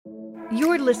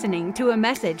You're listening to a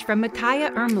message from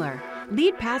Micaiah Ermler,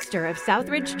 lead pastor of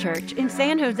Southridge Church in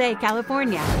San Jose,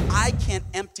 California. I can't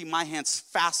empty my hands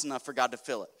fast enough for God to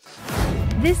fill it.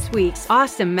 This week's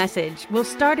awesome message will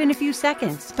start in a few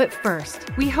seconds, but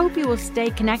first, we hope you will stay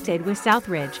connected with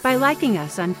Southridge by liking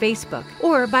us on Facebook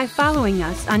or by following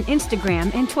us on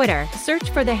Instagram and Twitter. Search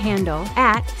for the handle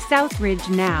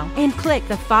 @SouthridgeNow and click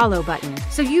the follow button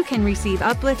so you can receive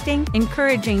uplifting,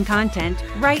 encouraging content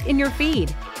right in your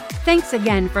feed. Thanks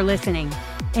again for listening.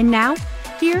 And now,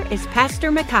 here is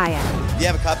Pastor Micaiah. If you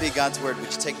have a copy of God's Word,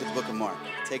 would you take it to the book of Mark?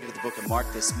 Take it to the book of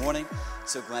Mark this morning.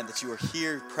 So glad that you are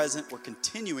here, present. We're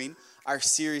continuing our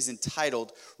series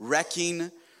entitled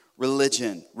Wrecking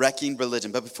Religion. Wrecking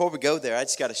Religion. But before we go there, I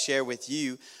just got to share with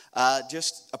you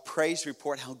just a praise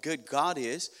report how good God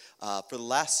is. For the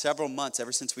last several months,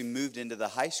 ever since we moved into the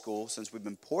high school, since we've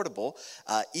been portable,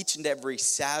 each and every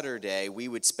Saturday, we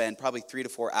would spend probably 3 to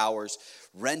 4 hours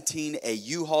renting a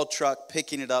U-Haul truck,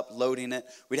 picking it up, loading it.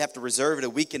 We'd have to reserve it a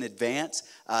week in advance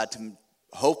to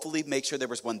hopefully make sure there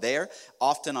was one there.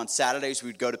 Often on Saturdays, we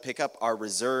would go to pick up our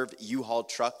reserved U-Haul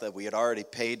truck that we had already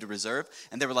paid to reserve.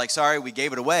 And they were like, sorry, we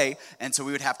gave it away. And so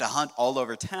we would have to hunt all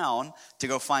over town to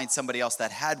go find somebody else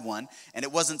that had one. And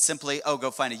it wasn't simply, oh,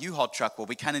 go find a U-Haul truck. Well,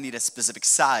 we kind of need a specific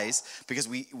size because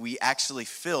we actually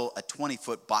fill a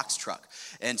 20-foot box truck.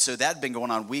 And so that had been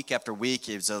going on week after week.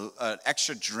 It was an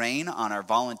extra drain on our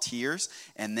volunteers.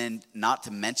 And then not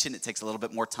to mention, it takes a little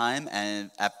bit more time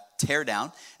and tear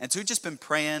down. And so we've just been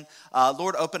praying,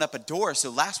 Lord, open up a door.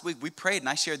 So last week we prayed and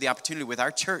I shared the opportunity with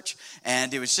our church.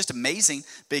 And it was just amazing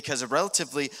because a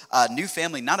relatively new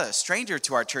family, not a stranger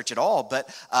to our church at all, but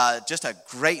just a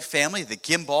great family, the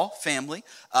Gimbal family,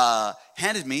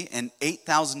 handed me an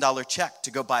 $8,000 check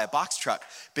to go buy a box truck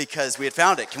because we had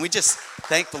found it. Can we just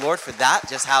thank the Lord for that?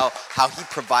 Just how he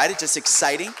provided, just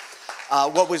exciting.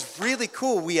 What was really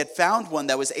cool, we had found one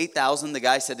that was $8,000. The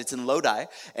guy said it's in Lodi.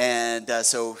 And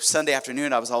so Sunday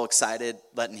afternoon, I was all excited,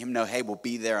 letting him know, hey, we'll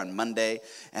be there on Monday.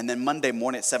 And then Monday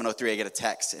morning at 7:03, I get a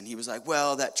text. And he was like,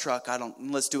 well, that truck,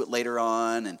 let's do it later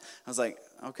on. And I was like,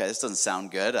 okay, this doesn't sound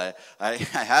good. I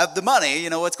have the money,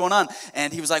 what's going on?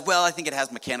 And he was like, well, I think it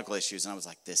has mechanical issues. And I was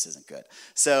like, this isn't good.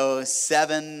 So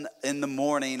 7 in the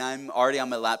morning, I'm already on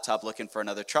my laptop looking for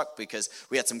another truck because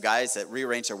we had some guys that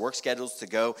rearranged their work schedules to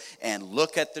go and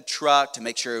look at the truck to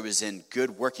make sure it was in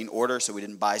good working order so we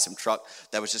didn't buy some truck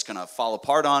that was just going to fall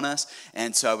apart on us.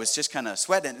 And so I was just kind of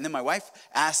sweating. And then my wife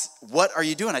asked, what are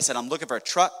you doing? I said, I'm looking for a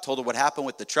truck. Told her what happened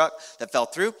with the truck that fell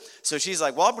through. So she's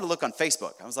like, well, I'm going to look on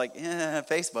Facebook. I was like, yeah,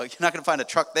 Facebook, you're not going to find a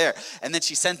truck there. And then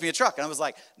she sends me a truck. And I was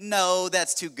like, no,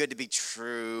 that's too good to be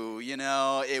true.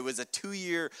 It was a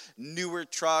 2-year newer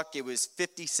truck. It was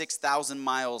 56,000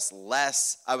 miles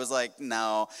less. I was like,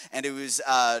 no. And it was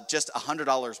just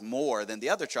 $100 more than the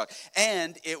other truck.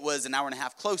 And it was an hour and a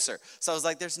half closer. So I was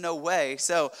like, there's no way.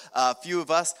 So a few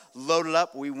of us loaded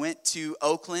up. We went to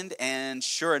Oakland. And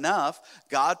sure enough,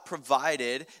 God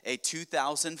provided a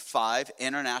 2005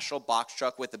 International box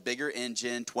truck with a bigger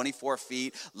engine, 24 feet,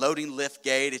 loading lift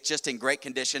gate. It's just in great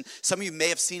condition. Some of you may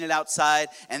have seen it outside,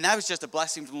 and that was just a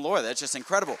blessing from the Lord. That's just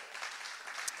incredible.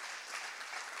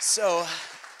 So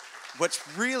what's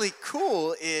really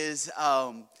cool is,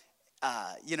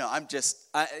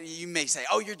 you may say,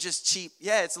 oh, you're just cheap.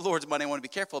 Yeah, it's the Lord's money. I want to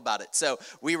be careful about it. So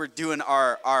we were doing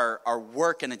our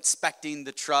work and inspecting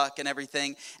the truck and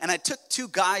everything. And I took 2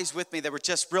 guys with me that were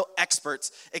just real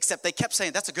experts, except they kept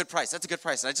saying, that's a good price. That's a good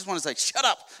price. And I just wanted to say, shut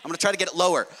up. I'm going to try to get it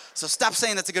lower. So stop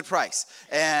saying that's a good price.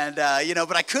 And,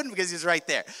 but I couldn't because he was right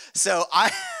there. So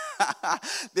I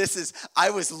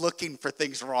was looking for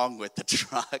things wrong with the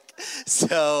truck.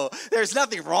 So there's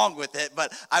nothing wrong with it,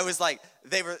 but I was like,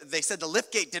 they said the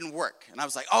liftgate didn't work. And I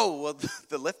was like, oh, well,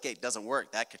 the liftgate doesn't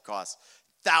work. That could cost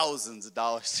thousands of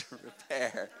dollars to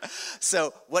repair.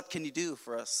 So what can you do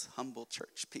for us humble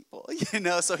church people?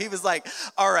 So he was like,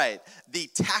 all right, the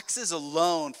taxes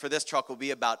alone for this truck will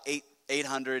be about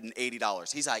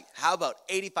 $880. He's like, how about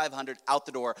 $8,500 out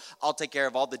the door? I'll take care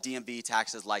of all the DMV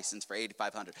taxes license for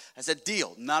 $8,500. I said,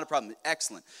 deal, not a problem.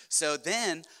 Excellent. So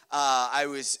then I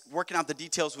was working out the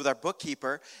details with our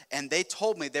bookkeeper, and they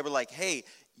told me, they were like, hey,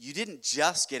 you didn't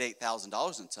just get $8,000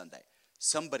 on Sunday.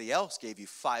 Somebody else gave you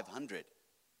 $500.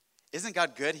 Isn't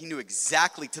God good? He knew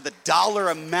exactly to the dollar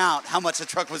amount how much the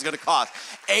truck was going to cost.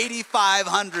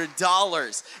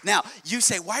 $8,500. Now, you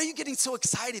say, why are you getting so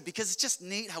excited? Because it's just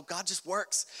neat how God just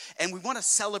works. And we want to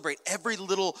celebrate every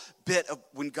little bit of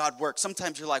when God works.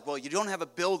 Sometimes you're like, well, you don't have a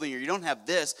building or you don't have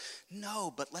this.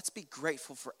 No, but let's be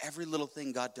grateful for every little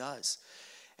thing God does.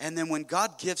 And then when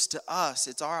God gives to us,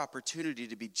 it's our opportunity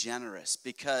to be generous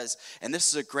because, and this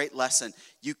is a great lesson,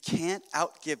 you can't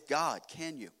outgive God,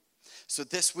 can you? So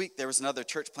this week, there was another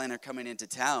church planter coming into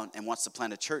town and wants to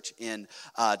plant a church in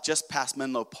just past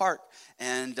Menlo Park.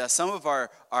 And some of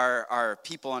our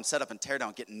people on setup and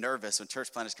teardown get nervous when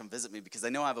church planters come visit me because they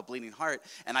know I have a bleeding heart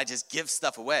and I just give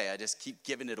stuff away. I just keep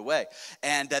giving it away.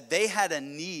 And they had a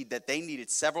need that they needed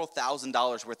several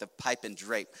 $1,000s worth of pipe and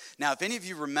drape. Now, if any of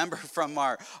you remember from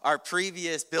our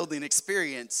previous building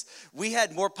experience, we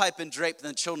had more pipe and drape than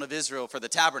the children of Israel for the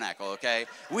tabernacle, okay?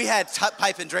 We had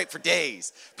pipe and drape for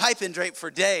days. Pipe and drape for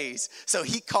days. So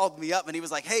he called me up and he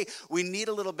was like, hey, we need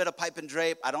a little bit of pipe and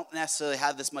drape. I don't necessarily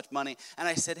have this much money. And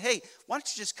I said, hey, why don't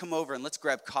you just come over and let's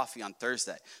grab coffee on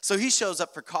Thursday. So he shows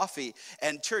up for coffee.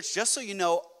 And church, just so you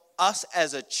know, us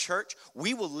as a church,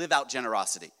 we will live out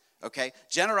generosity. Okay?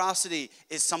 Generosity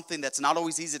is something that's not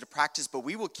always easy to practice, but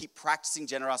we will keep practicing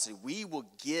generosity. We will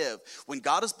give. When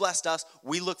God has blessed us,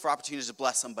 we look for opportunities to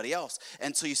bless somebody else.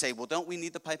 And so you say, well, don't we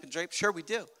need the pipe and drape? Sure we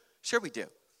do. Sure we do.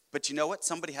 But you know what?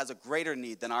 Somebody has a greater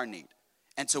need than our need.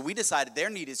 And so we decided their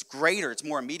need is greater. It's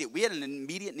more immediate. We had an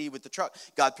immediate need with the truck.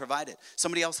 God provided.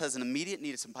 Somebody else has an immediate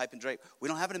need of some pipe and drape. We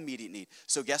don't have an immediate need.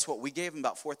 So guess what? We gave them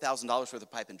about $4,000 worth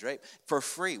of pipe and drape for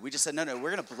free. We just said, no,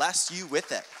 we're going to bless you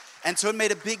with it. And so it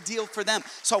made a big deal for them.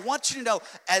 So I want you to know,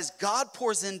 as God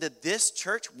pours into this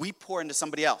church, we pour into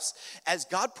somebody else. As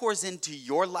God pours into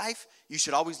your life, you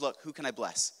should always look, who can I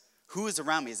bless? Who is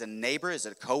around me? Is it a neighbor? Is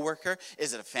it a coworker?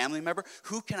 Is it a family member?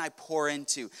 Who can I pour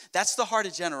into? That's the heart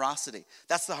of generosity.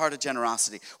 That's the heart of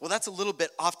generosity. Well, that's a little bit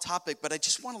off topic, but I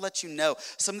just want to let you know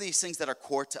some of these things that are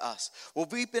core to us. Well,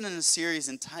 we've been in a series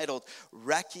entitled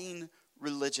Wrecking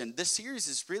Religion. This series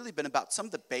has really been about some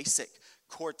of the basic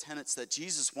core tenets that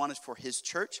Jesus wanted for his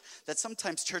church that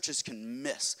sometimes churches can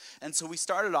miss. And so we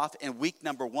started off in week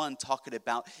number 1 talking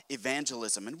about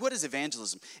evangelism. And what is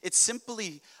evangelism? It's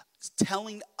simply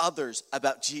telling others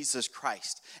about Jesus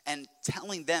Christ and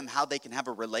telling them how they can have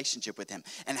a relationship with him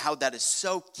and how that is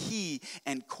so key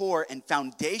and core and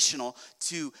foundational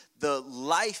to the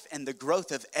life and the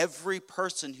growth of every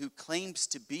person who claims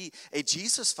to be a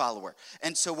Jesus follower.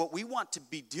 And so what we want to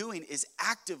be doing is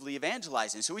actively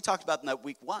evangelizing. So we talked about that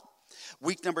week 1.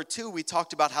 Week number 2, we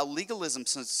talked about how legalism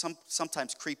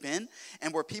sometimes creep in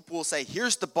and where people will say,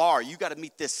 here's the bar, you got to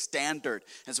meet this standard.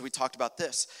 And so we talked about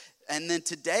this. And then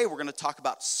today we're going to talk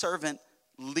about servant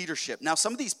leadership. Now,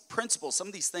 some of these principles, some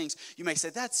of these things, you may say,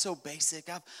 that's so basic.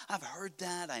 I've heard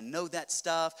that. I know that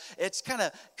stuff. It's kind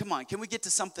of, come on, can we get to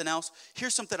something else?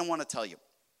 Here's something I want to tell you.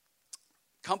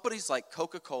 Companies like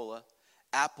Coca-Cola,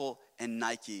 Apple, and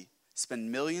Nike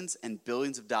spend millions and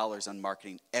billions of dollars on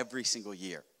marketing every single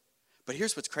year. But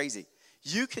here's what's crazy.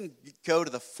 You can go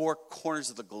to the 4 corners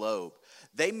of the globe.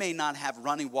 They may not have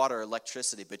running water or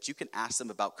electricity, but you can ask them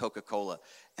about Coca-Cola,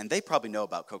 and they probably know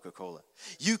about Coca-Cola.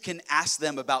 You can ask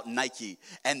them about Nike,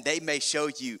 and they may show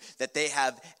you that they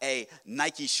have a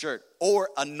Nike shirt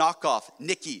or a knockoff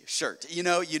Nicky shirt. You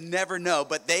know, you never know,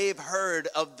 but they've heard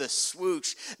of the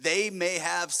swoosh. They may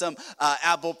have some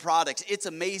Apple products. It's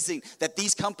amazing that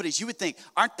these companies, you would think,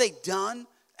 aren't they done?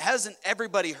 Hasn't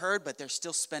everybody heard, but they're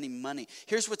still spending money.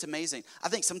 Here's what's amazing. I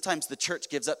think sometimes the church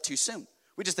gives up too soon.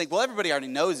 We just think, well, everybody already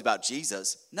knows about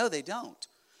Jesus. No, they don't.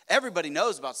 Everybody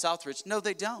knows about Southridge. No,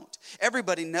 they don't.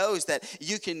 Everybody knows that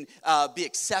you can be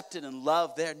accepted and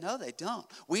loved there. No, they don't.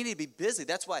 We need to be busy.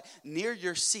 That's why near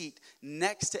your seat,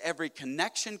 next to every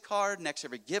connection card, next to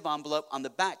every give envelope on the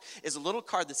back is a little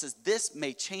card that says, this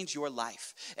may change your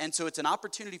life. And so it's an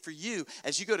opportunity for you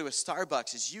as you go to a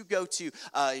Starbucks, as you go to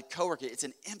a coworker, it's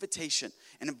an invitation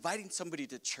and inviting somebody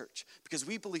to church because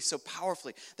we believe so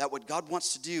powerfully that what God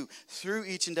wants to do through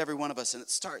each and every one of us, and it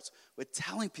starts with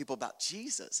telling people about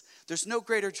Jesus. There's no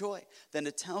greater joy than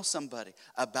to tell somebody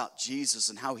about Jesus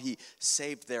and how he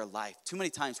saved their life. Too many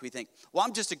times we think, well,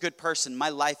 I'm just a good person. My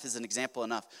life is an example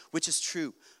enough, which is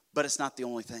true, but it's not the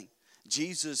only thing.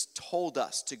 Jesus told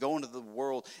us to go into the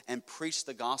world and preach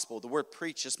the gospel. The word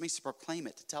preach just means to proclaim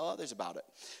it, to tell others about it.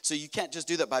 So you can't just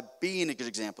do that by being a good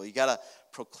example. You got to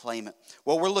proclaim it.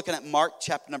 Well, we're looking at Mark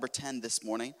chapter number 10 this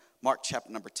morning. Mark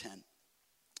chapter number 10.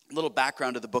 A little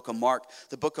background of the book of Mark.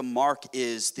 The book of Mark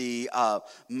is the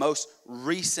most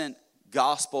recent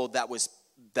gospel that was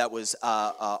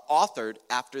authored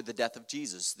after the death of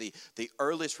Jesus, the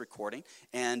earliest recording.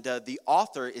 And the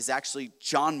author is actually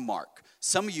John Mark.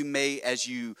 Some of you may, as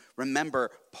you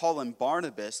remember, Paul and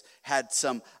Barnabas had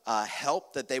some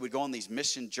help that they would go on these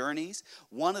mission journeys.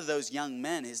 One of those young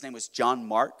men, his name was John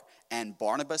Mark, and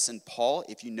Barnabas and Paul,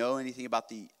 if you know anything about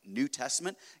the New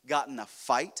Testament, got in a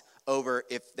fight over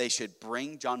if they should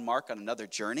bring John Mark on another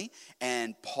journey.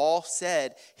 And Paul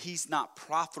said, he's not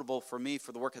profitable for me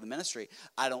for the work of the ministry.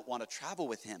 I don't want to travel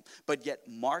with him. But yet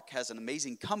Mark has an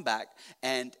amazing comeback.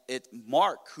 And it's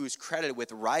Mark who's credited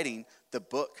with writing the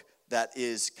book that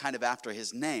is kind of after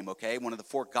his name, okay? One of the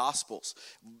 4 Gospels.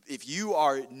 If you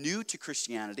are new to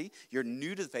Christianity, you're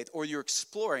new to the faith, or you're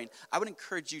exploring, I would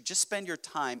encourage you, just spend your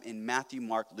time in Matthew,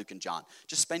 Mark, Luke, and John.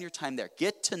 Just spend your time there.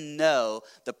 Get to know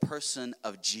the person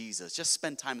of Jesus. Just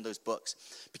spend time in those books.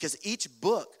 Because each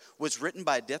book was written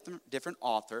by a different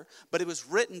author, but it was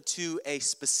written to a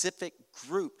specific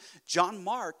group. John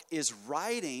Mark is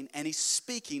writing and he's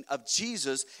speaking of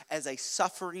Jesus as a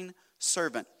suffering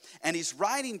servant. And he's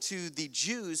writing to the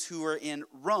Jews who were in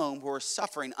Rome who were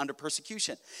suffering under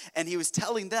persecution. And he was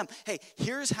telling them, hey,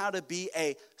 here's how to be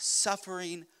a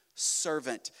suffering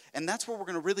servant. And that's what we're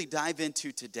going to really dive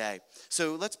into today.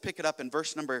 So let's pick it up in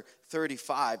verse number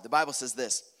 35. The Bible says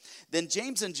this: Then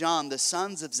James and John, the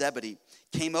sons of Zebedee,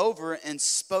 came over and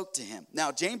spoke to him.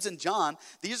 Now, James and John,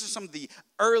 these are some of the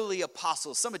early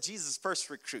apostles, some of Jesus' first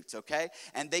recruits, okay?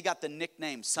 And they got the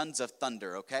nickname Sons of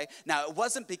Thunder, okay? Now, it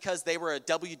wasn't because they were a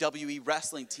WWE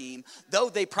wrestling team, though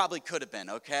they probably could have been,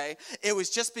 okay? It was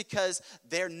just because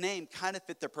their name kind of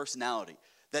fit their personality.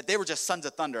 That they were just Sons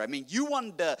of Thunder. I mean, you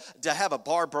wanted to have a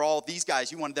bar brawl. These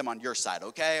guys, you wanted them on your side,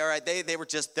 okay? All right, they were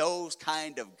just those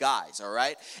kind of guys, all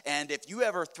right? And if you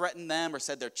ever threatened them or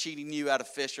said they're cheating you out of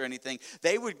fish or anything,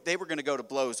 they were going to go to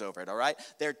blows over it, all right?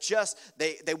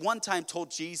 They one time told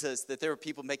Jesus that there were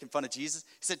people making fun of Jesus.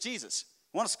 He said, Jesus,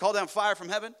 want us to call down fire from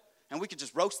heaven? And we could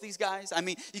just roast these guys? I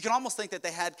mean, you can almost think that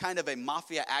they had kind of a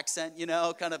mafia accent, you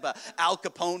know, kind of a Al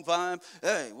Capone vibe.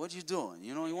 Hey, what you doing?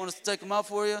 You know, you want us to take them out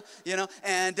for you? You know,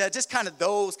 and just kind of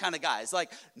those kind of guys.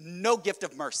 Like, no gift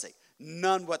of mercy.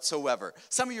 None whatsoever.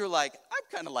 Some of you are like, I'm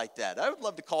kind of like that. I would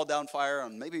love to call down fire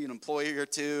on maybe an employee or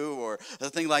two or a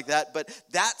thing like that. But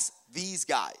that's these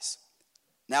guys.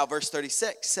 Now, verse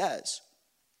 36 says,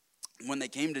 when they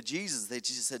came to Jesus, they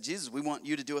just said, Jesus, we want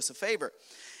you to do us a favor.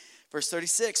 Verse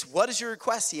 36, what is your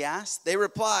request, he asked. They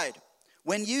replied,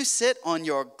 when you sit on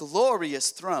your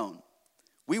glorious throne,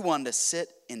 we want to sit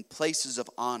in places of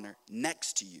honor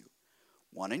next to you,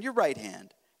 one on your right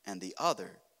hand and the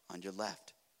other on your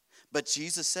left. But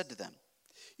Jesus said to them,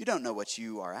 you don't know what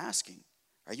you are asking.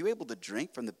 Are you able to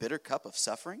drink from the bitter cup of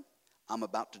suffering I'm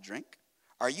about to drink?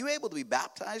 Are you able to be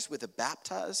baptized with the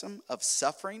baptism of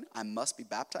suffering I must be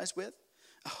baptized with?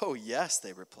 Oh, yes,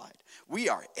 they replied. We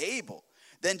are able.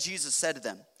 Then Jesus said to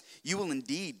them, you will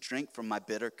indeed drink from my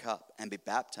bitter cup and be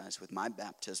baptized with my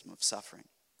baptism of suffering.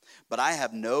 But I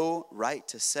have no right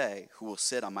to say who will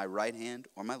sit on my right hand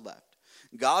or my left.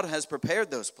 God has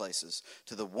prepared those places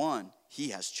to the one he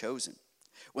has chosen.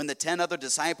 When the 10 other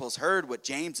disciples heard what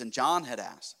James and John had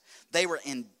asked, they were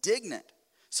indignant.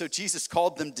 So Jesus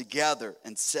called them together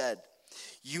and said,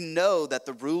 you know that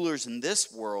the rulers in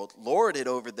this world lord it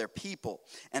over their people,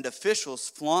 and officials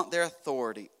flaunt their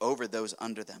authority over those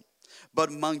under them. But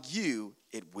among you,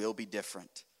 it will be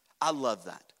different. I love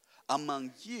that.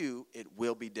 Among you, it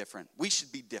will be different. We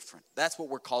should be different. That's what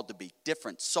we're called to be.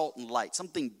 Different, salt and light,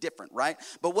 something different, right?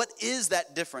 But what is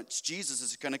that difference? Jesus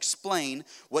is going to explain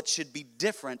what should be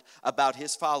different about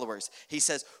his followers. He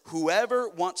says, whoever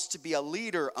wants to be a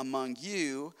leader among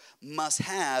you must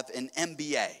have an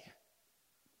MBA.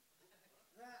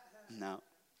 No.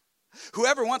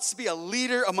 Whoever wants to be a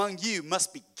leader among you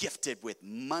must be gifted with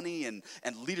money and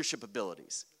leadership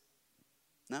abilities.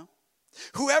 No.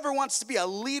 Whoever wants to be a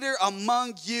leader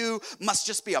among you must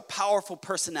just be a powerful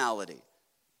personality.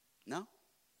 No.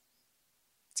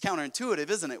 It's counterintuitive,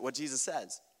 isn't it, what Jesus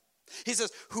says? He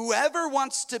says, whoever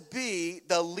wants to be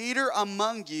the leader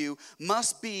among you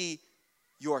must be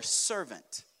your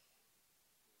servant.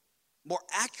 More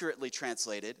accurately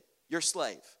translated, your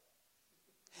slave.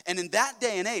 And in that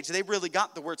day and age, they really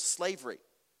got the word slavery.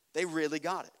 They really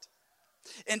got it.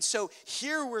 And so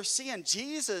here we're seeing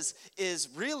Jesus is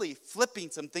really flipping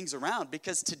some things around,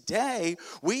 because today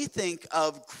we think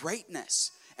of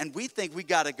greatness and we think we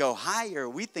got to go higher.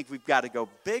 We think we've got to go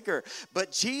bigger.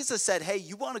 But Jesus said, hey,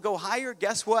 you want to go higher?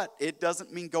 Guess what? It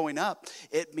doesn't mean going up.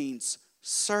 It means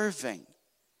serving.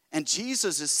 And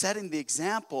Jesus is setting the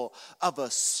example of a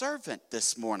servant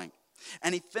this morning.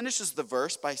 And he finishes the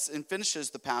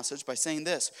passage by saying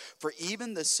this: for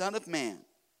even the Son of Man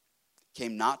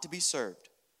came not to be served,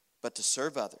 but to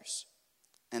serve others,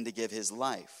 and to give his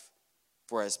life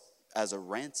as a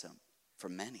ransom for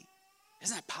many.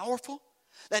 Isn't that powerful?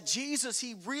 That Jesus,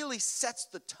 he really sets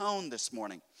the tone this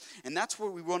morning. And that's where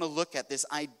we want to look at this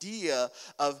idea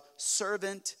of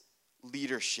servant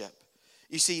leadership.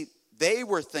 You see, they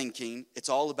were thinking it's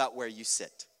all about where you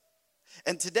sit.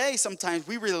 And today, sometimes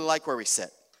we really like where we sit.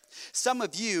 Some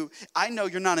of you, I know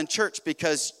you're not in church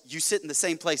because you sit in the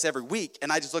same place every week, and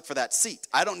I just look for that seat.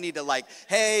 I don't need to like,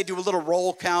 hey, do a little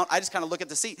roll count. I just kind of look at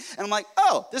the seat, and I'm like,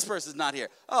 oh, this person's not here.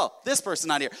 Oh, this person's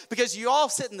not here. Because you all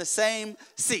sit in the same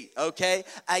seat, okay?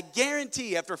 I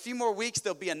guarantee after a few more weeks,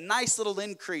 there'll be a nice little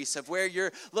increase of where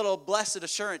your little blessed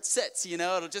assurance sits, you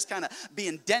know? It'll just kind of be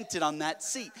indented on that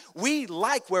seat. We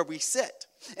like where we sit.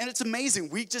 And it's amazing.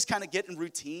 We just kind of get in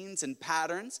routines and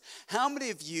patterns. How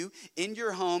many of you in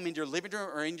your home, in your living room,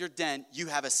 or in your den, you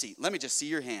have a seat? Let me just see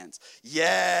your hands.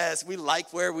 Yes, we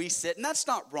like where we sit. And that's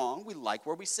not wrong. We like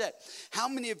where we sit. How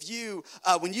many of you,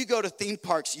 when you go to theme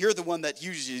parks, you're the one that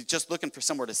usually just looking for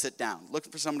somewhere to sit down?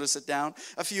 Looking for someone to sit down?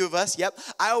 A few of us, yep.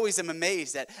 I always am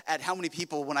amazed at how many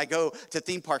people, when I go to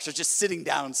theme parks, are just sitting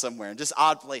down somewhere in just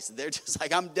odd places. They're just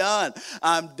like, I'm done.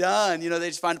 You know, they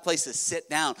just find a place to sit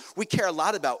down. We care a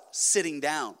lot about sitting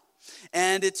down.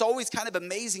 And it's always kind of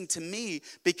amazing to me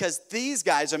because these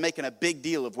guys are making a big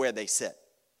deal of where they sit.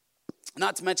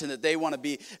 Not to mention that they want to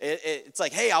be, it's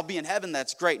like, hey, I'll be in heaven,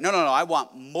 that's great. No, I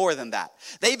want more than that.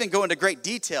 They even go into great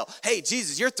detail. Hey,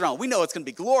 Jesus, your throne, we know it's going to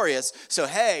be glorious. So,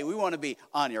 hey, we want to be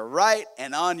on your right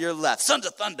and on your left. Sons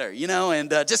of thunder, you know, and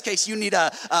just in case you need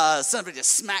somebody to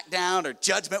smack down or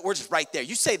judgment, we're just right there.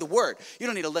 You say the word. You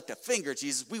don't need to lift a finger,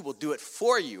 Jesus. We will do it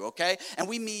for you, okay? And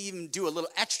we may even do a little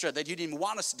extra that you didn't even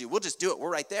want us to do. We'll just do it. We're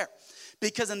right there.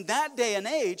 Because in that day and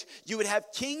age, you would have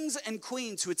kings and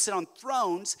queens who would sit on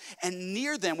thrones, and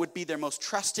near them would be their most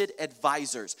trusted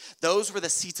advisors. Those were the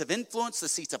seats of influence, the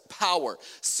seats of power.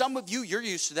 Some of you, you're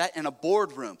used to that in a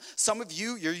boardroom. Some of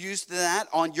you, you're used to that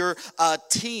on your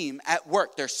team at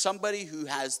work. There's somebody who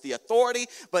has the authority,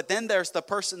 but then there's the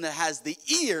person that has the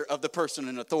ear of the person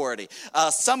in authority.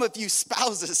 Some of you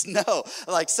spouses know,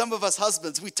 like some of us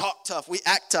husbands, we talk tough, we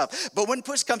act tough. But when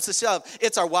push comes to shove,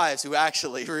 it's our wives who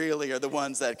actually really are the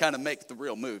ones that kind of make the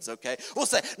real moves, okay? We'll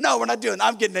say, no, we're not doing that.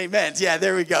 I'm getting amens. Yeah,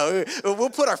 there we go. We'll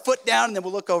put our foot down, and then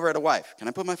we'll look over at a wife. Can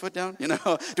I put my foot down? You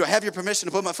know, do I have your permission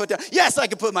to put my foot down? Yes, I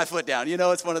can put my foot down. You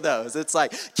know, it's one of those. It's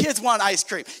like, kids want ice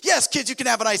cream. Yes, kids, you can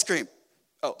have an ice cream.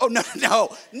 Oh,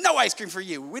 no ice cream for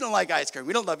you. We don't like ice cream.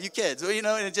 We don't love you kids. You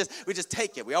know, and we just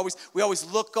take it. We always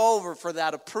look over for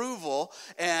that approval.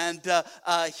 And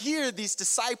here, these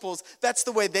disciples, that's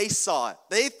the way they saw it.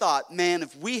 They thought, man,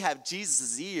 if we have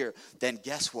Jesus' ear, then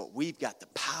guess what? We've got the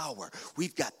power.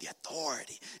 We've got the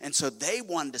authority. And so they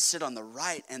wanted to sit on the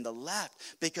right and the left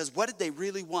because what did they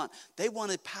really want? They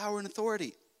wanted power and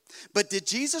authority. But did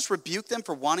Jesus rebuke them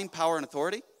for wanting power and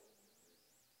authority?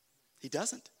 He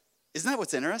doesn't. Isn't that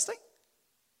what's interesting?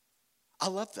 I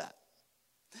love that.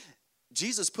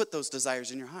 Jesus put those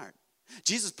desires in your heart.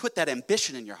 Jesus put that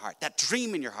ambition in your heart, that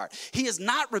dream in your heart. He is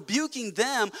not rebuking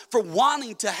them for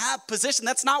wanting to have position.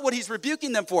 That's not what he's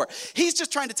rebuking them for. He's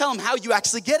just trying to tell them how you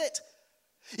actually get it.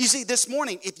 You see, this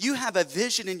morning, if you have a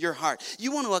vision in your heart,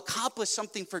 you want to accomplish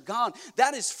something for God,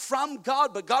 that is from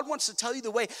God, but God wants to tell you the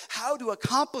way how to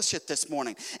accomplish it this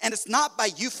morning. And it's not by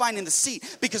you finding the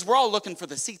seat, because we're all looking for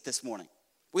the seat this morning.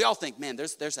 We all think, man,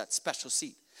 there's that special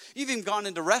seat. You've even gone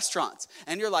into restaurants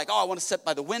and you're like, oh, I want to sit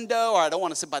by the window or I don't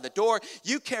want to sit by the door.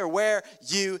 You care where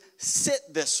you sit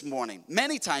this morning.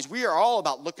 Many times we are all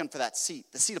about looking for that seat,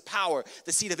 the seat of power,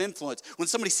 the seat of influence. When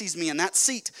somebody sees me in that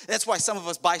seat, that's why some of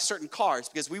us buy certain cars,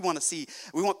 because we want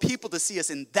people to see us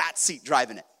in that seat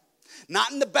driving it.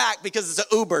 Not in the back because it's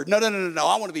an Uber. No.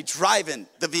 I want to be driving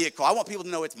the vehicle. I want people to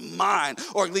know it's mine,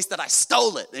 or at least that I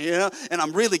stole it, you know, and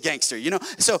I'm really gangster, you know.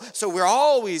 So we're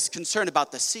always concerned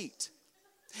about the seat.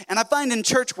 And I find in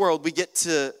church world, we get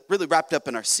to really wrapped up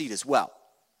in our seat as well.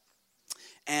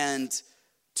 And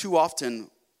too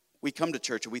often we come to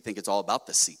church and we think it's all about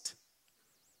the seat.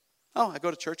 Oh, I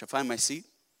go to church, I find my seat.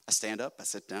 I stand up, I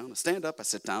sit down. I stand up, I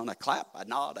sit down. I clap, I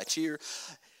nod, I cheer.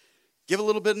 Give a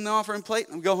little bit in the offering plate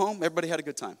and go home. Everybody had a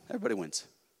good time. Everybody wins.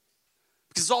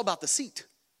 Because it's all about the seat.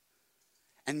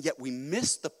 And yet we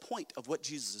miss the point of what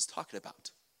Jesus is talking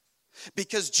about.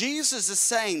 Because Jesus is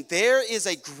saying there is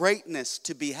a greatness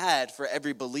to be had for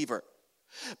every believer.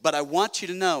 But I want you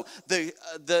to know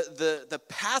the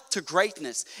path to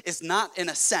greatness is not an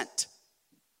ascent.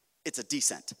 It's a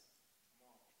descent.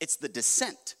 It's the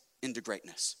descent into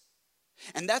greatness.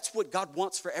 And that's what God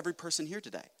wants for every person here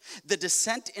today. The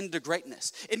descent into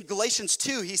greatness. In Galatians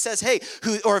 2, he says,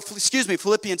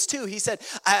 Philippians 2, he said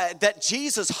that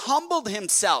Jesus humbled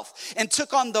himself and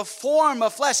took on the form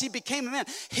of flesh. He became a man.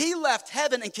 He left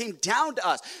heaven and came down to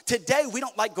us. Today, we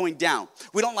don't like going down.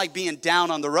 We don't like being down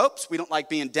on the ropes. We don't like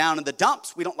being down in the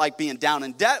dumps. We don't like being down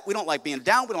in debt. We don't like being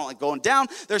down. We don't like going down.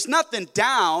 There's nothing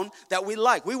down that we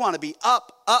like. We want to be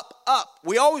up up.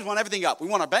 We always want everything up. We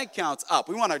want our bank accounts up.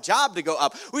 We want our job to go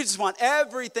up. We just want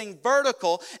everything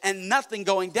vertical and nothing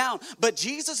going down. But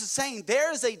Jesus is saying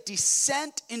there is a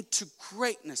descent into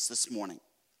greatness this morning.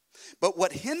 But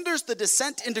what hinders the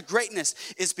descent into greatness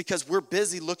is because we're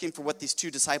busy looking for what these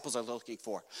two disciples are looking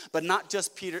for. But not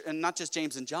just Peter and not just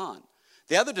James and John.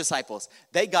 The other disciples,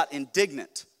 they got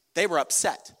indignant. They were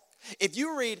upset. If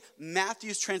you read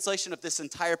Matthew's translation of this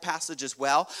entire passage as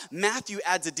well, Matthew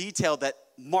adds a detail that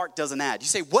Mark doesn't add. You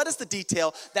say, what is the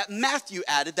detail that Matthew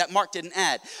added that Mark didn't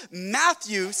add?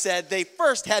 Matthew said they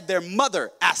first had their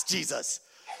mother ask Jesus.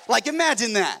 Like,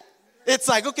 imagine that. It's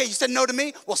like, okay, you said no to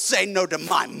me? Well, say no to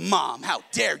my mom. How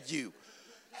dare you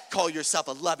call yourself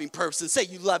a loving person? Say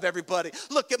you love everybody.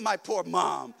 Look at my poor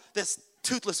mom, this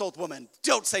toothless old woman.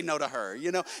 Don't say no to her,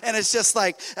 you know? And it's just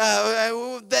like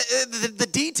the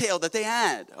detail that they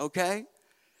add, okay?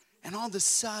 And all of a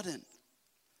sudden,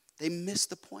 they miss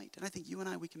the point. And I think you and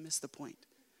I, we can miss the point.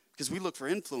 Because we look for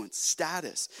influence,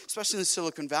 status, especially in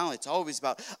Silicon Valley. It's always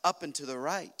about up and to the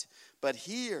right. But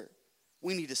here,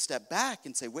 we need to step back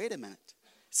and say, wait a minute.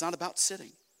 It's not about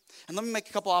sitting. And let me make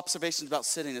a couple observations about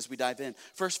sitting as we dive in.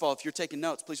 First of all, if you're taking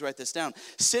notes, please write this down.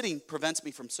 Sitting prevents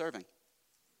me from serving.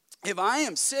 If I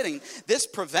am sitting, this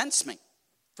prevents me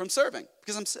from serving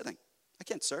because I'm sitting. I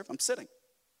can't serve. I'm sitting.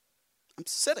 I'm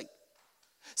sitting.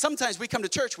 Sometimes we come to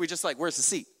church, we're just like, where's the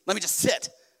seat? Let me just sit.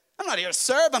 I'm not here to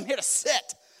serve. I'm here to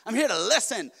sit. I'm here to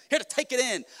listen, here to take it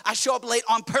in. I show up late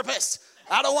on purpose.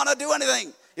 I don't want to do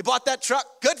anything. You bought that truck?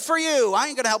 Good for you. I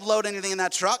ain't going to help load anything in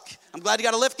that truck. I'm glad you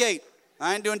got a lift gate.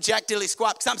 I ain't doing jack diddly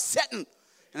squat because I'm sitting.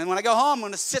 And then when I go home, I'm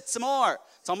going to sit some more.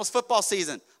 It's almost football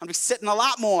season. I'm going to be sitting a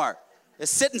lot more.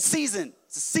 It's sitting season.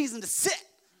 It's a season to sit.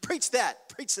 Preach that.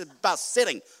 Preach about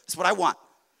sitting. That's what I want.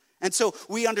 And so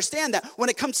we understand that when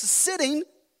it comes to sitting,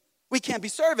 we can't be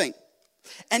serving.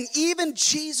 And even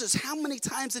Jesus, how many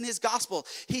times in his gospel,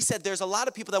 he said, there's a lot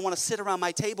of people that want to sit around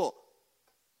my table,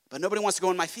 but nobody wants to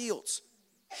go in my fields.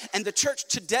 And the church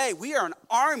today, we are an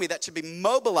army that should be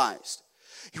mobilized.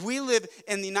 We live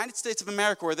in the United States of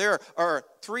America where there are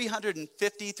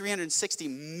 360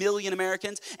 million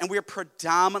Americans, and we're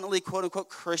predominantly, quote unquote,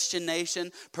 Christian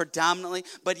nation, predominantly,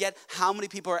 but yet how many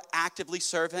people are actively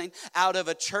serving? Out of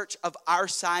a church of our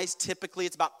size, typically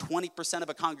it's about 20% of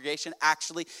a congregation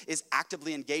actually is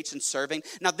actively engaged in serving.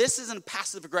 Now this isn't a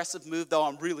passive aggressive move, though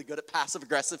I'm really good at passive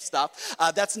aggressive stuff.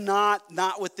 That's not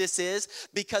what this is,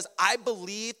 because I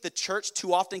believe the church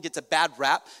too often gets a bad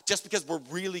rap just because we're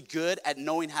really good at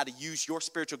knowing how to use your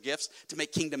spiritual gifts to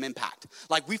make kingdom impact.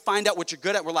 Like we find out what you're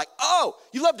good at. We're like, oh,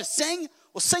 you love to sing?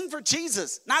 Well, sing for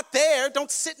Jesus. Not there. Don't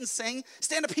sit and sing.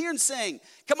 Stand up here and sing.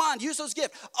 Come on, use those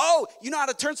gifts. Oh, you know how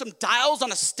to turn some dials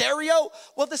on a stereo?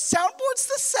 Well, the soundboard's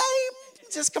the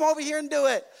same. Just come over here and do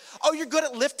it. Oh, you're good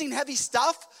at lifting heavy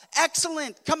stuff?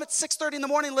 Excellent. Come at 6:30 in the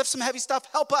morning, lift some heavy stuff.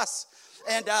 Help us.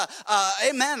 And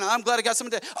amen. I'm glad I got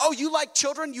someone to. Oh, you like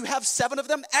children? You have 7 of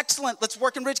them? Excellent. Let's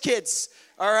work in Rich Kids.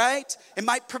 All right? It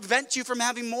might prevent you from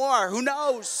having more. Who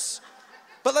knows?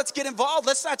 But let's get involved.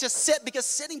 Let's not just sit, because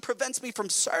sitting prevents me from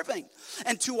serving.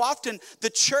 And too often, the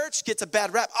church gets a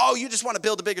bad rap. Oh, you just want to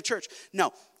build a bigger church.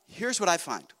 No. Here's what I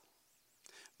find.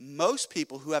 Most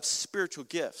people who have spiritual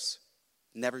gifts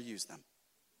never use them.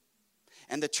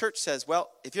 And the church says,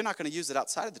 well, if you're not going to use it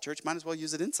outside of the church, might as well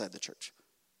use it inside the church.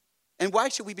 And why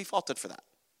should we be faulted for that?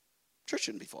 Church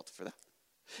shouldn't be faulted for that.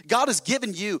 God has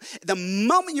given you, the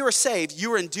moment you are saved,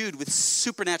 you are endued with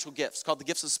supernatural gifts called the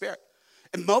gifts of the Spirit.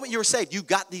 And the moment you were saved, you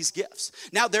got these gifts.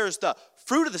 Now there's the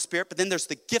fruit of the Spirit, but then there's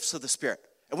the gifts of the Spirit.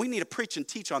 And we need to preach and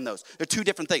teach on those. They're two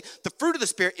different things. The fruit of the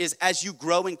Spirit is as you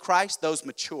grow in Christ, those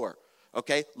mature.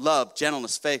 Okay, love,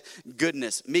 gentleness, faith,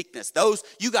 goodness, meekness. Those,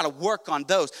 you got to work on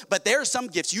those. But there are some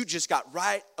gifts you just got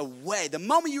right away the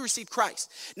moment you receive Christ.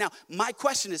 Now, my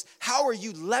question is, how are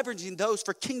you leveraging those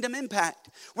for kingdom impact?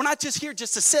 We're not just here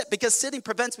just to sit, because sitting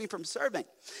prevents me from serving.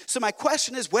 So my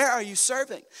question is, where are you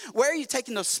serving? Where are you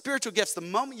taking those spiritual gifts the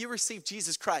moment you receive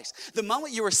Jesus Christ? The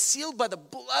moment you were sealed by the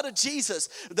blood of Jesus?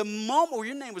 The moment where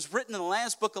your name was written in the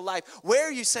Lamb's Book of Life? Where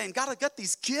are you saying, God, I got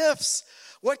these gifts.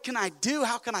 What can I do?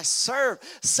 How can I serve?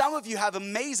 Some of you have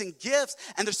amazing gifts,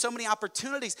 and there's so many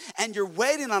opportunities, and you're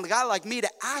waiting on a guy like me to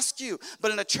ask you.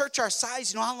 But in a church our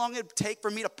size, you know how long it would take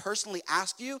for me to personally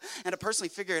ask you and to personally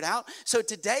figure it out? So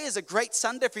today is a great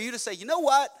Sunday for you to say, you know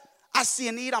what? I see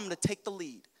a need, I'm going to take the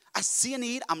lead. I see a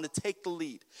need, I'm going to take the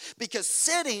lead. Because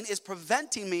sitting is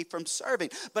preventing me from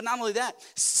serving. But not only that,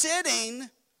 sitting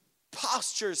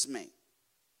postures me.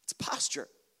 It's posture.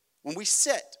 When we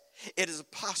sit, it is a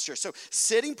posture. So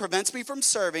sitting prevents me from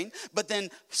serving, but then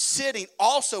sitting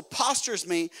also postures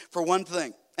me for one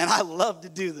thing, And I love to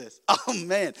do this. Oh,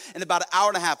 man. In about an hour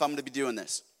and a half, I'm going to be doing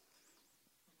this.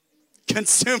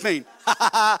 Consuming.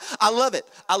 I love it.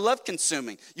 I love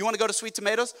consuming. You want to go to Sweet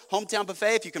Tomatoes? Hometown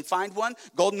Buffet, if you can find one.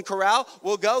 Golden Corral,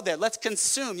 we'll go there. Let's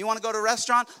consume. You want to go to a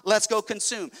restaurant? Let's go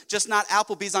consume. Just not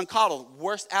Applebee's on Cottle.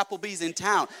 Worst Applebee's in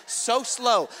town. So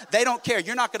slow. They don't care.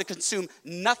 You're not going to consume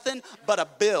nothing but a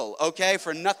bill, okay,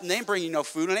 for nothing. They ain't bringing you no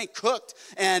food. It ain't cooked.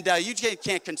 And you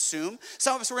can't consume.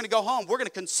 Some of us, we're going to go home. We're going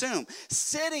to consume.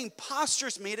 Sitting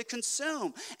postures me to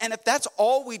consume. And if that's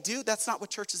all we do, that's not what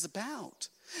church is about.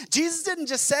 Jesus didn't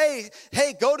just say,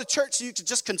 hey, go to church so you can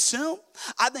just consume.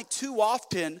 I think too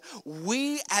often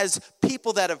we as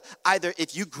people that have either,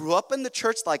 if you grew up in the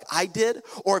church like I did,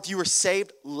 or if you were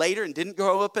saved later and didn't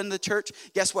grow up in the church,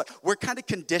 guess what? We're kind of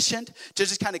conditioned to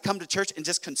just kind of come to church and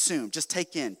just consume, just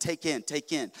take in, take in,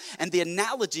 take in. And the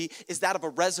analogy is that of a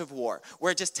reservoir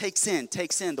where it just takes in.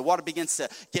 The water begins to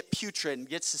get putrid and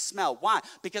gets to smell. Why?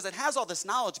 Because it has all this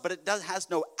knowledge, but it has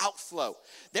no outflow.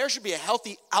 There should be a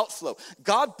healthy outflow.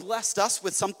 God blessed us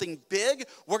with something big.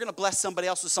 We're going to bless somebody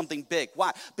else with something big.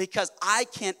 Why? Because I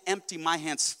can't empty my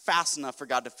hands fast enough for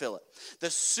God to fill it.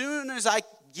 The soon as I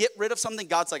get rid of something,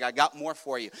 God's like, I got more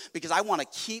for you. Because I want to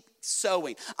keep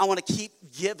sowing. I want to keep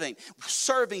giving.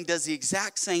 Serving does the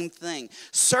exact same thing.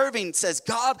 Serving says,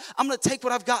 God, I'm going to take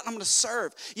what I've got and I'm going to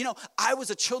serve. You know, I was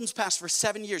a children's pastor for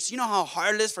 7 years. You know how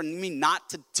hard it is for me not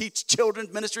to teach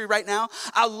children's ministry right now?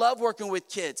 I love working with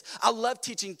kids. I love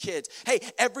teaching kids. Hey,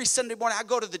 every Sunday morning I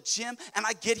go to the gym and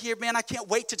I get here, man, I can't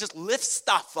wait to just lift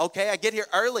stuff, okay? I get here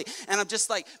early and I'm just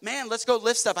like, man, let's go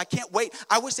lift stuff. I can't wait.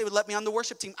 I wish they would let me on the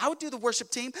worship team. I would do the worship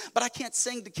team, but I can't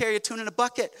sing to carry a tune in a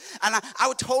bucket. And I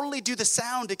would totally do the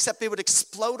sound, except they would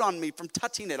explode on me from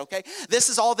touching it, okay? This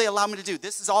is all they allow me to do.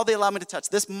 This is all they allow me to touch.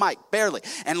 This mic, barely.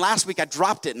 And last week I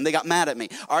dropped it and they got mad at me,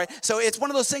 all right? So it's one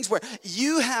of those things where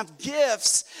you have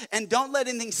gifts and don't let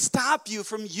anything stop you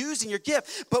from using your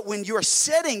gift. But when you're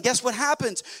sitting, guess what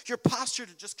happens? You're postured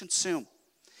to just consume.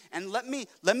 And let me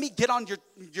get on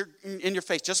in your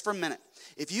face just for a minute.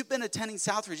 If you've been attending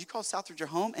Southridge, you call Southridge your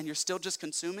home and you're still just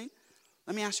consuming,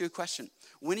 let me ask you a question.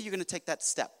 When are you going to take that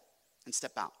step and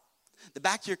step out? The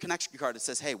back of your connection card, it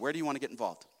says, hey, where do you want to get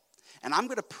involved? And I'm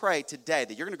going to pray today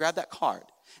that you're going to grab that card.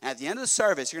 And at the end of the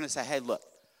service, you're going to say, hey, look,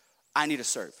 I need to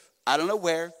serve. I don't know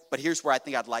where, but here's where I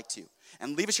think I'd like to.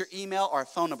 And leave us your email or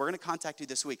phone number. We're going to contact you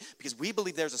this week because we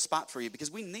believe there's a spot for you because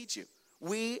we need you.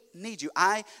 We need you.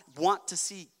 I want to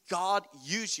see God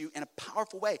use you in a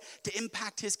powerful way to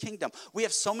impact his kingdom. We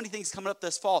have so many things coming up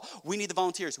this fall. We need the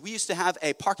volunteers. We used to have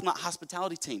a parking lot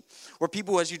hospitality team where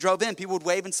people, as you drove in, people would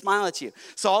wave and smile at you.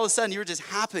 So all of a sudden, you were just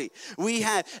happy. We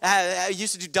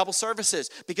used to do double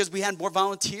services because we had more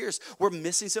volunteers. We're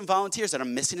missing some volunteers that are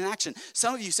missing in action.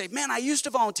 Some of you say, man, I used to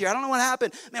volunteer. I don't know what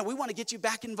happened. Man, we want to get you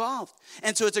back involved.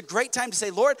 And so it's a great time to say,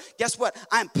 Lord, guess what?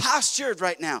 I'm postured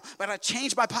right now, but I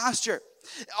changed my posture.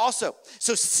 Also,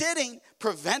 so sitting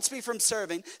prevents me from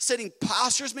serving. Sitting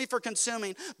postures me for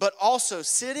consuming. But also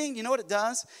sitting, you know what it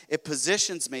does? It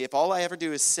positions me. If all I ever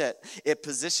do is sit, it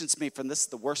positions me from, this is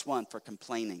the worst one, for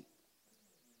complaining.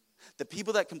 The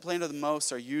people that complain the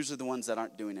most are usually the ones that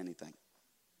aren't doing anything.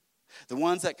 The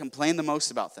ones that complain the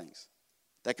most about things.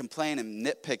 That complain and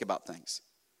nitpick about things.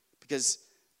 Because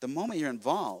the moment you're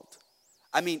involved,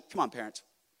 I mean, come on, parents.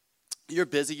 You're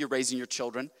busy, you're raising your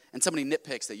children, and somebody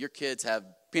nitpicks that your kids have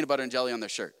peanut butter and jelly on their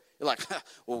shirt. You're like,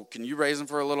 well, can you raise them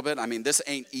for a little bit? I mean, this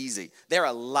ain't easy. They're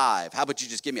alive. How about you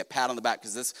just give me a pat on the back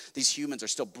because these humans are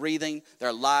still breathing. They're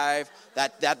alive.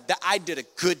 That I did a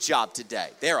good job today.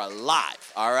 They're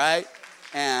alive, all right?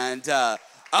 And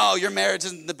oh, your marriage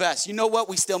isn't the best. You know what?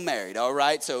 We still married, all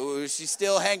right? So she's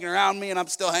still hanging around me, and I'm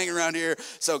still hanging around here.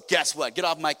 So guess what? Get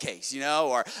off my case, you know?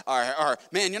 Or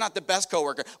man, you're not the best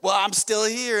coworker. Well, I'm still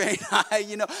here, ain't I?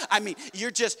 You know? I mean,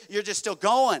 you're just still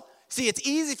going. See, it's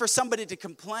easy for somebody to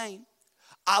complain.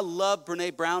 I love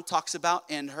Brene Brown talks about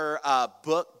in her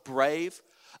book, Brave.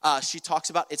 She talks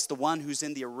about it's the one who's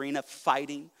in the arena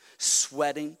fighting,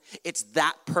 sweating. It's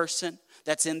that person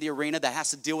that's in the arena that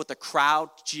has to deal with the crowd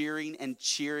jeering and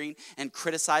cheering and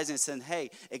criticizing and saying,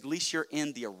 hey, at least you're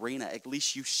in the arena. At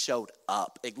least you showed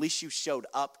up. At least you showed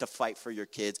up to fight for your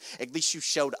kids. At least you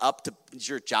showed up to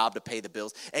your job to pay the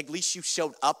bills. At least you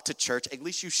showed up to church. At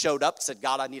least you showed up and said,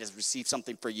 God, I need to receive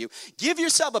something for you. Give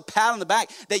yourself a pat on the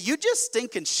back that you just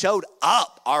stinking showed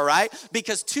up, all right?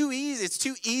 Because it's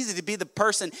too easy to be the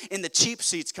person in the cheap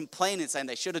seats complaining, saying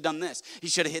they should have done this. He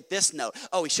should have hit this note.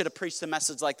 Oh, he should have preached a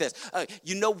message like this.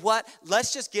 you know what?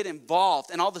 Let's just get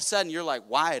involved. And all of a sudden you're like,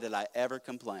 why did I ever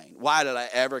complain? Why did I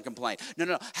ever complain?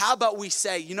 No. How about we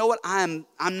say, you know what? I'm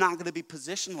not going to be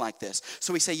positioned like this.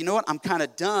 So we say, you know what? I'm kind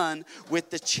of done with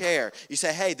the chair. You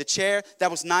say, hey, the chair,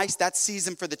 that was nice. That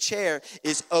season for the chair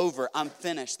is over. I'm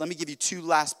finished. Let me give you two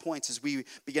last points as we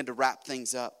begin to wrap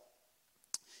things up.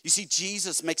 You see,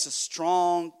 Jesus makes a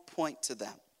strong point to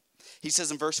them. He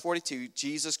says in verse 42,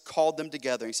 Jesus called them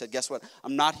together. He said, guess what?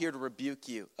 I'm not here to rebuke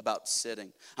you about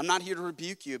sitting. I'm not here to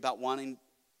rebuke you about wanting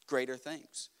greater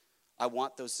things. I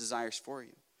want those desires for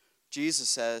you. Jesus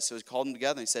says, so he called them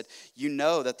together and he said, you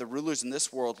know that the rulers in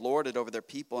this world lord it over their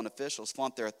people and officials,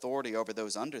 flaunt their authority over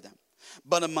those under them.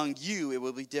 But among you it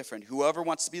will be different. Whoever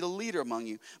wants to be the leader among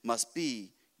you must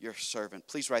be your servant.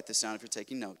 Please write this down if you're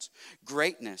taking notes.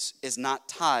 Greatness is not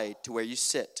tied to where you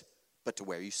sit, but to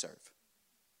where you serve.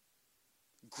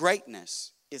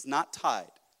 Greatness is not tied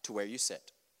to where you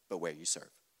sit, but where you serve.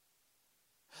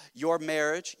 Your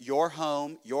marriage, your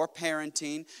home, your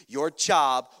parenting, your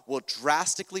job will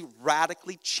drastically,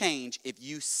 radically change if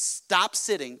you stop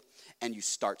sitting and you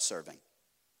start serving.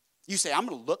 You say, I'm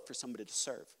going to look for somebody to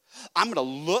serve. I'm going to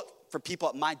look for people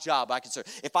at my job I can serve.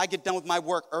 If I get done with my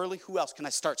work early, who else can I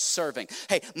start serving?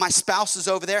 Hey, my spouse is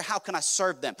over there. How can I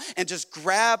serve them? And just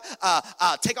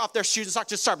take off their shoes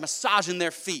and start massaging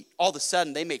their feet. All of a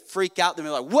sudden, they may freak out. They're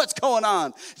like, what's going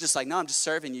on? Just like, no, I'm just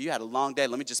serving you. You had a long day.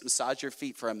 Let me just massage your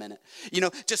feet for a minute.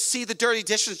 Just see the dirty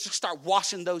dishes. Just start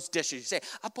washing those dishes. You say,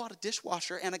 I bought a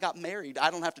dishwasher and I got married.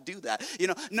 I don't have to do that.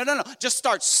 No. Just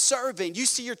start serving. You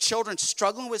see your children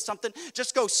struggling with something.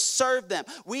 Just go serve them.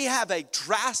 We have a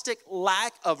drastic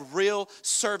lack of real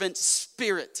servant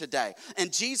spirit today.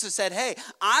 And Jesus said, hey,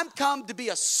 I'm come to be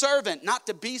a servant, not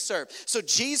to be served. So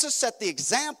Jesus set the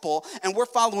example and we're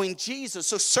following Jesus.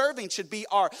 So serving should be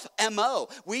our MO.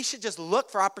 We should just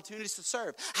look for opportunities to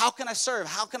serve. How can I serve?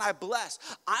 How can I bless?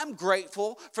 I'm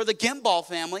grateful for the Gimbal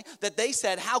family that they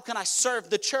said, how can I serve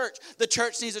the church? The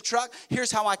church needs a truck.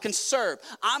 Here's how I can serve.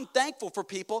 I'm thankful for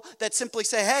people that simply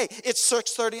say, hey, it's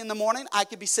 6:30 in the morning. I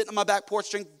could be sitting on my back porch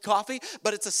drinking coffee,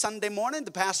 but it's a Sunday morning.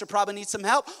 The pastor probably needs some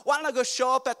help. Why don't I go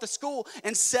show up at the school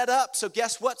and set up? So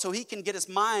guess what? So he can get his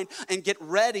mind and get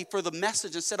ready for the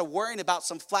message instead of worrying about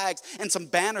some flags and some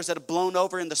banners that have blown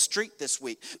over in the street this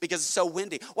week because it's so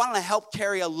windy. Why don't I help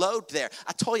carry a load there?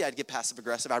 I told you I'd get passive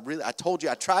aggressive. I told you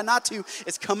I'd try not to.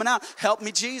 It's coming out. Help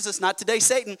me, Jesus. Not today,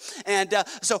 Satan. And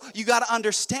so you got to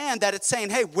understand that it's saying,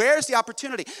 hey, where's the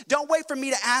opportunity? Don't wait for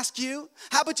me to ask you.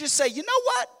 How about you say, you know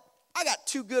what? I got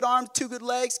 2 good arms, 2 good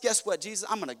legs. Guess what, Jesus?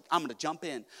 I'm gonna jump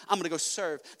in. I'm gonna go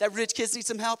serve. That rich kids need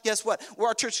some help. Guess what?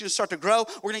 Our church is gonna start to grow.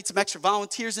 We're gonna need some extra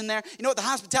volunteers in there. You know what? The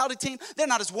hospitality team, they're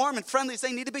not as warm and friendly as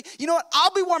they need to be. You know what?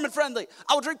 I'll be warm and friendly.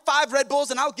 I'll drink 5 Red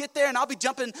Bulls and I'll get there and I'll be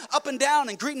jumping up and down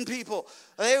and greeting people.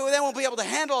 They won't be able to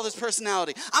handle all this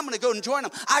personality. I'm gonna go and join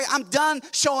them. I'm done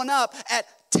showing up at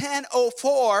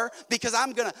 10:04 because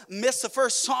I'm going to miss the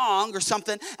first song or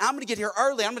something. And I'm going to get here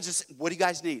early. I'm going to just, what do you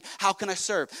guys need? How can I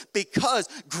serve? Because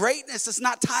greatness is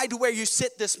not tied to where you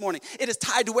sit this morning. It is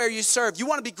tied to where you serve. You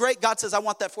want to be great? God says, I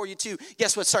want that for you too.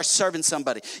 Guess what? Start serving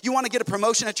somebody. You want to get a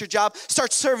promotion at your job?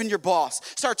 Start serving your boss.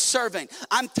 Start serving.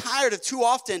 I'm tired of too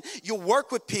often you'll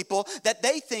work with people that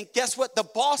they think, guess what? The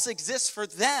boss exists for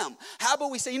them. How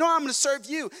about we say, you know what? I'm going to serve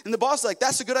you. And the boss is like,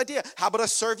 that's a good idea. How about I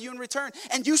serve you in return?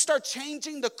 And you start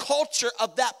changing the culture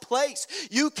of that place.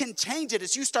 You can change it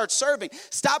as you start serving.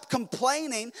 Stop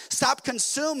complaining, stop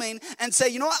consuming, and say,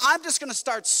 you know what, I'm just going to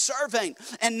start serving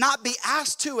and not be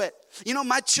asked to it. You know,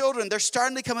 my children, they're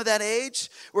starting to come at that age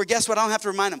where guess what, I don't have to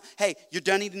remind them, hey, you're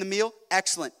done eating the meal?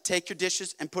 Excellent. Take your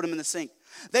dishes and put them in the sink.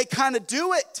 They kind of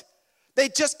do it. They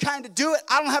just kind of do it.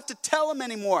 I don't have to tell them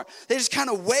anymore. They just kind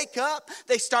of wake up.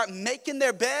 They start making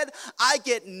their bed. I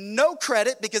get no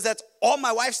credit because that's all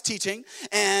my wife's teaching.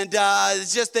 And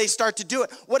it's just they start to do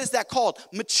it. What is that called?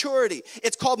 Maturity.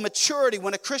 It's called maturity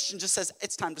when a Christian just says,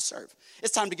 it's time to serve.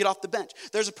 It's time to get off the bench.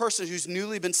 There's a person who's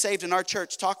newly been saved in our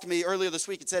church talked to me earlier this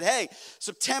week and said, hey,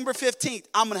 September 15th,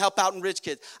 I'm going to help out in Rich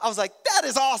Kids. I was like, that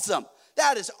is awesome.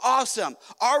 That is awesome.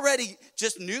 Already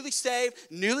just newly saved,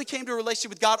 newly came to a relationship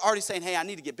with God, already saying, hey, I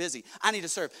need to get busy. I need to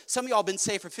serve. Some of y'all have been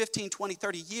saved for 15, 20,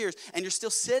 30 years, and you're still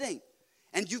sitting.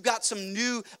 And you've got some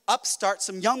new upstart,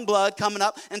 some young blood coming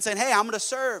up and saying, hey, I'm going to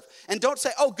serve. And don't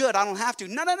say, oh, good, I don't have to.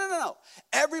 No.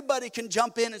 Everybody can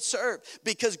jump in and serve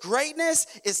because greatness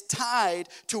is tied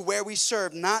to where we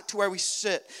serve, not to where we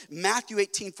sit. Matthew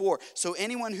 18:4. So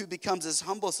anyone who becomes as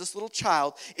humble as this little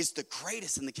child is the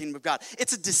greatest in the kingdom of God.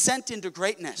 It's a descent into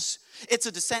greatness. It's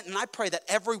a descent, and I pray that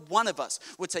every one of us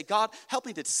would say, God, help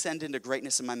me to descend into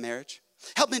greatness in my marriage.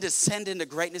 Help me to descend into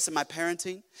greatness in my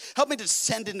parenting. Help me to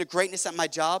descend into greatness at my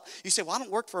job. You say, well, I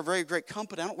don't work for a very great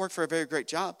company. I don't work for a very great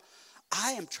job.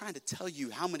 I am trying to tell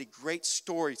you how many great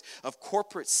stories of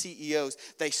corporate CEOs,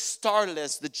 they started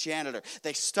as the janitor.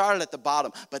 They started at the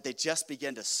bottom, but they just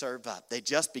began to serve up. They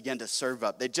just began to serve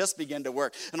up. They just began to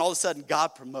work. And all of a sudden,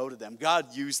 God promoted them.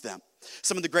 God used them.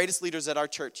 Some of the greatest leaders at our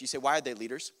church, you say, why are they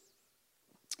leaders?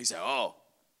 You say, oh,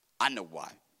 I know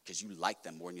why. Because you like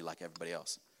them more than you like everybody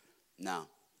else. No,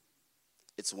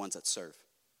 it's the ones that serve.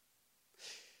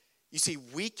 You see,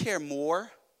 we care more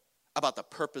about the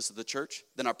purpose of the church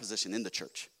than our position in the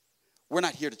church. We're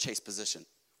not here to chase position.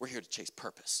 We're here to chase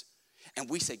purpose. And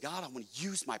we say, God, I'm going to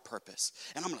use my purpose.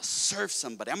 And I'm going to serve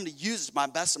somebody. I'm going to use it to my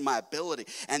best of my ability.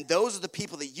 And those are the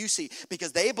people that you see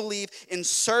because they believe in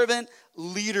servant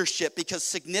leadership because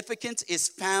significance is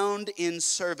found in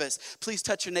service. Please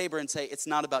touch your neighbor and say, it's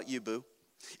not about you, boo.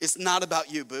 It's not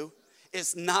about you, boo.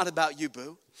 It's not about you,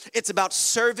 boo. It's about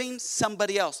serving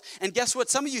somebody else. And guess what?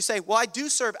 Some of you say, well, I do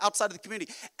serve outside of the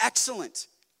community. Excellent,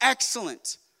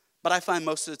 excellent. But I find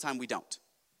most of the time we don't.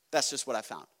 That's just what I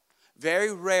found.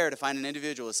 Very rare to find an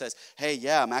individual that says, hey,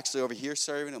 yeah, I'm actually over here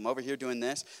serving. I'm over here doing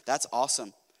this. That's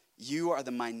awesome. You are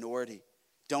the minority.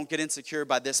 Don't get insecure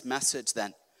by this message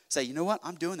then. Say, you know what?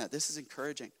 I'm doing that. This is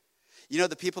encouraging. You know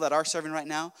the people that are serving right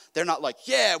now, they're not like,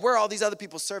 yeah, where are all these other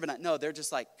people serving at? No, they're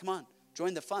just like, come on.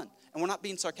 Join the fun. And we're not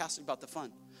being sarcastic about the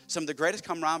fun. Some of the greatest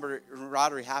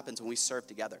camaraderie happens when we serve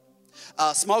together.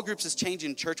 Small groups is changing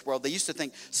in church world. They used to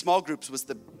think small groups was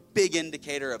the big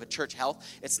indicator of a church health.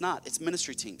 It's not. It's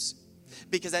ministry teams.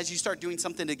 Because as you start doing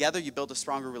something together, you build a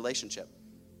stronger relationship.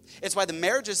 It's why the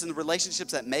marriages and the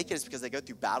relationships that make it is because they go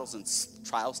through battles and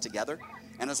trials together.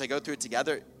 And as they go through it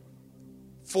together, it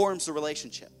forms the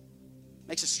relationship.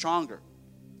 Makes it stronger.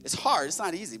 It's hard. It's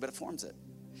not easy, but it forms it.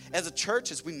 As a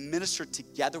church, as we minister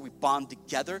together, we bond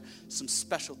together, some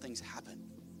special things happen.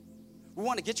 We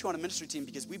want to get you on a ministry team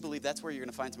because we believe that's where you're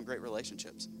going to find some great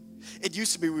relationships. It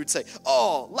used to be we would say,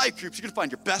 oh, life groups, you're going to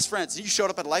find your best friends. And you showed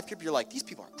up at a life group, you're like, these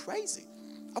people are crazy.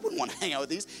 I wouldn't want to hang out with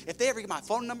these. If they ever get my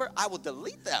phone number, I will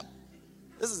delete them.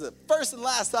 This is the first and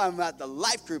last time I'm at the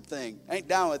life group thing. I ain't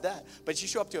down with that. But you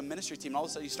show up to a ministry team, and all of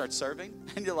a sudden you start serving,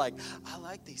 and you're like, I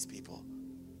like these people.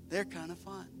 They're kind of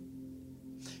fun.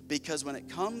 Because when it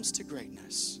comes to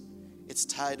greatness, it's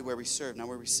tied to where we serve, not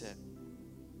where we sit.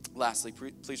 Lastly,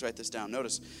 please write this down.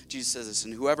 Notice, Jesus says this,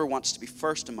 and whoever wants to be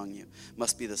first among you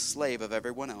must be the slave of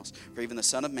everyone else. For even the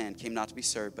Son of Man came not to be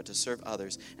served, but to serve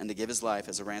others, and to give his life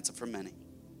as a ransom for many.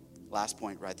 Last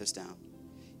point, write this down.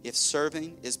 If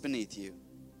serving is beneath you,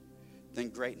 then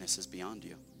greatness is beyond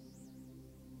you.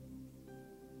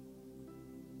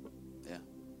 Yeah.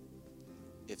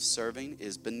 If serving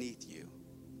is beneath you,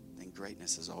 then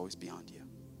greatness is always beyond you.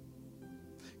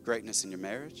 Greatness in your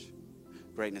marriage,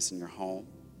 greatness in your home,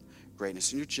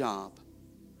 greatness in your job,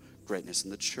 greatness in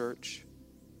the church,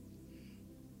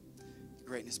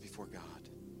 greatness before God.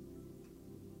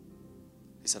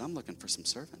 He said, I'm looking for some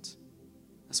servants.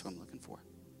 That's what I'm looking for.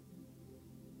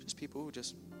 Just people who are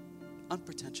just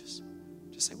unpretentious.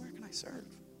 Just say, where can I serve?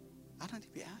 I don't need to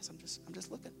be asked. I'm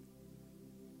just looking.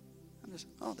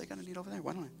 They got a need over there.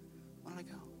 Why don't I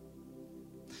go?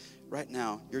 Right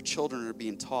now, your children are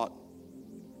being taught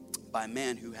by a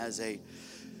man who has a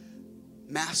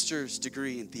master's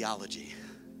degree in theology.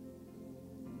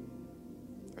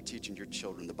 Are teaching your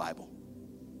children the Bible.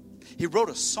 He wrote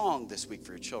a song this week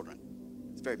for your children.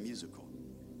 It's very musical.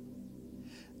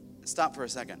 Stop for a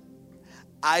second.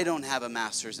 I don't have a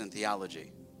master's in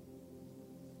theology.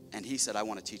 And he said, I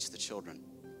want to teach the children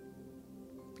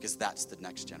because that's the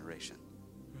next generation.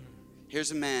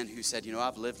 Here's a man who said,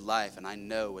 I've lived life and I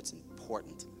know what's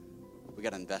important. We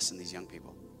got to invest in these young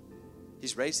people.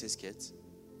 He's raised his kids.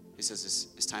 He says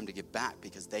it's time to give back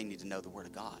because they need to know the Word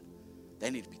of God. They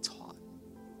need to be taught.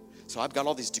 So I've got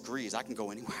all these degrees. I can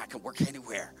go anywhere. I can work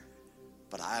anywhere.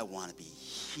 But I want to be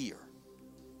here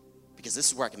because this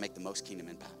is where I can make the most kingdom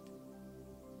impact.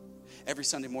 Every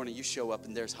Sunday morning you show up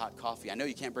and there's hot coffee. I know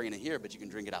you can't bring it in here, but you can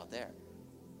drink it out there.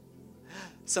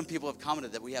 Some people have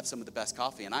commented that we have some of the best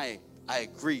coffee, and I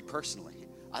agree personally.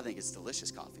 I think it's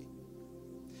delicious coffee.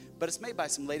 But it's made by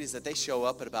some ladies that they show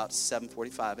up at about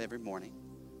 7:45 every morning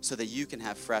so that you can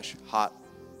have fresh, hot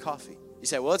coffee. You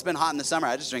say, well, it's been hot in the summer.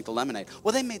 I just drink the lemonade.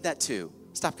 Well, they made that too.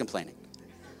 Stop complaining.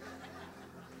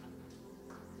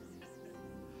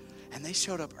 And they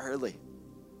showed up early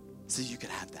so you could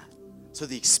have that. So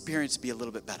the experience would be a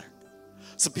little bit better.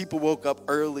 Some people woke up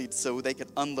early so they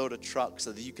could unload a truck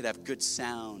so that you could have good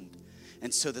sound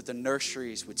And so that the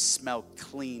nurseries would smell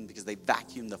clean because they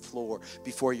vacuum the floor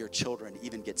before your children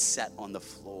even get set on the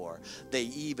floor. They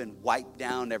even wipe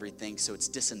down everything so it's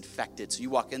disinfected. So you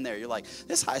walk in there, you're like,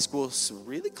 this high school is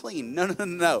really clean.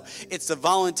 No. It's the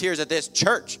volunteers at this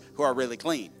church who are really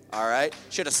clean, all right?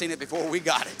 Should have seen it before we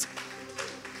got it.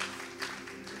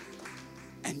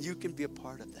 And you can be a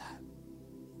part of that.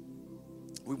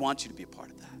 We want you to be a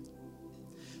part of that.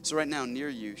 So right now, near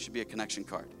you should be a connection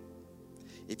card.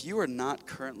 If you are not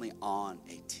currently on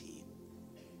a team,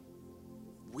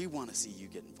 we want to see you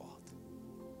get involved.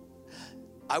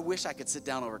 I wish I could sit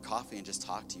down over coffee and just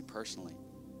talk to you personally.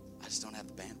 I just don't have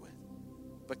the bandwidth.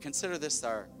 But consider this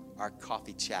our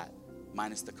coffee chat,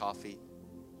 minus the coffee.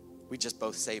 We just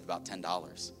both saved about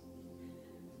 $10.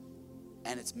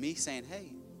 And it's me saying,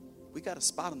 hey, we got a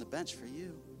spot on the bench for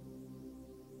you.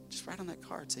 Just write on that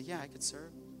card, say, yeah, I could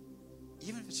serve.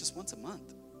 Even if it's just once a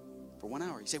month. For 1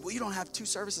 hour. You say, well, you don't have 2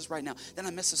 services right now. Then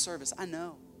I miss a service. I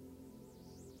know.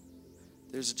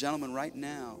 There's a gentleman right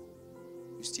now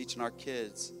who's teaching our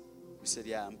kids who said,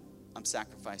 yeah, I'm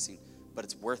sacrificing, but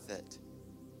it's worth it.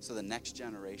 So the next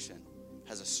generation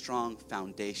has a strong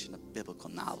foundation of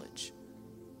biblical knowledge.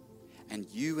 And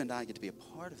you and I get to be a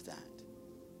part of that.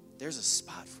 There's a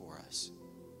spot for us.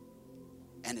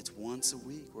 And it's once a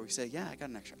week where we say, yeah, I got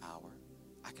an extra hour.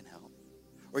 I can help.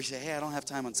 Or you say, hey, I don't have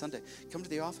time on Sunday. Come to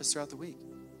the office throughout the week.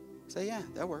 Say, yeah,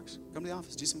 that works. Come to the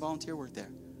office. Do some volunteer work there.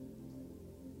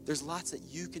 There's lots that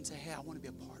you can say, hey, I want to be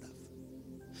a part of.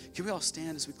 Can we all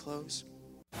stand as we close?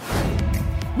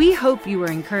 We hope you were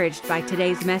encouraged by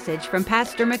today's message from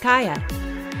Pastor Micaiah.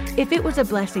 If it was a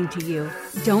blessing to you,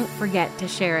 don't forget to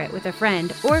share it with a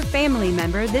friend or family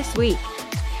member this week.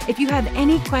 If you have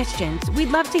any questions, we'd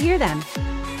love to hear them.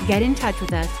 Get in touch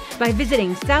with us by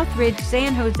visiting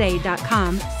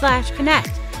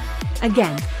southridgesanjose.com/connect.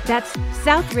 Again, that's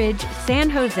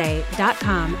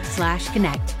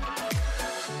southridgesanjose.com/connect.